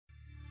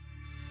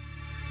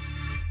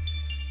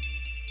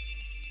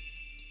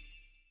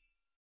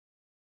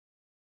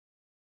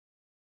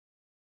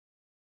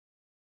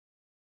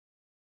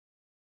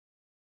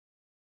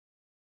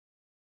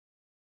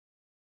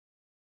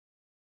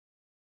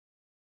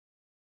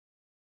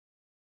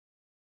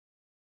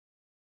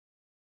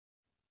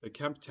The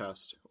Kemp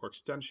test, or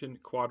extension,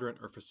 quadrant,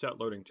 or facet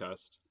loading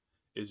test,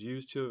 is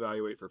used to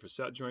evaluate for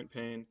facet joint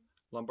pain,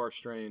 lumbar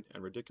strain,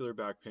 and radicular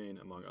back pain,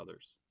 among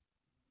others.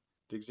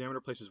 The examiner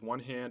places one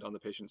hand on the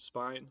patient's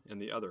spine and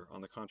the other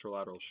on the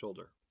contralateral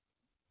shoulder.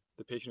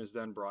 The patient is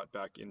then brought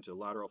back into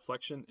lateral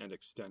flexion and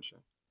extension.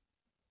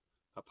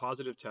 A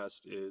positive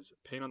test is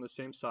pain on the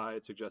same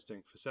side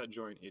suggesting facet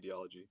joint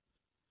etiology,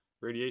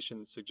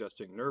 radiation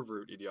suggesting nerve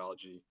root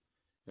etiology,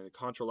 and the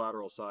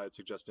contralateral side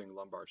suggesting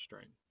lumbar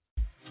strain.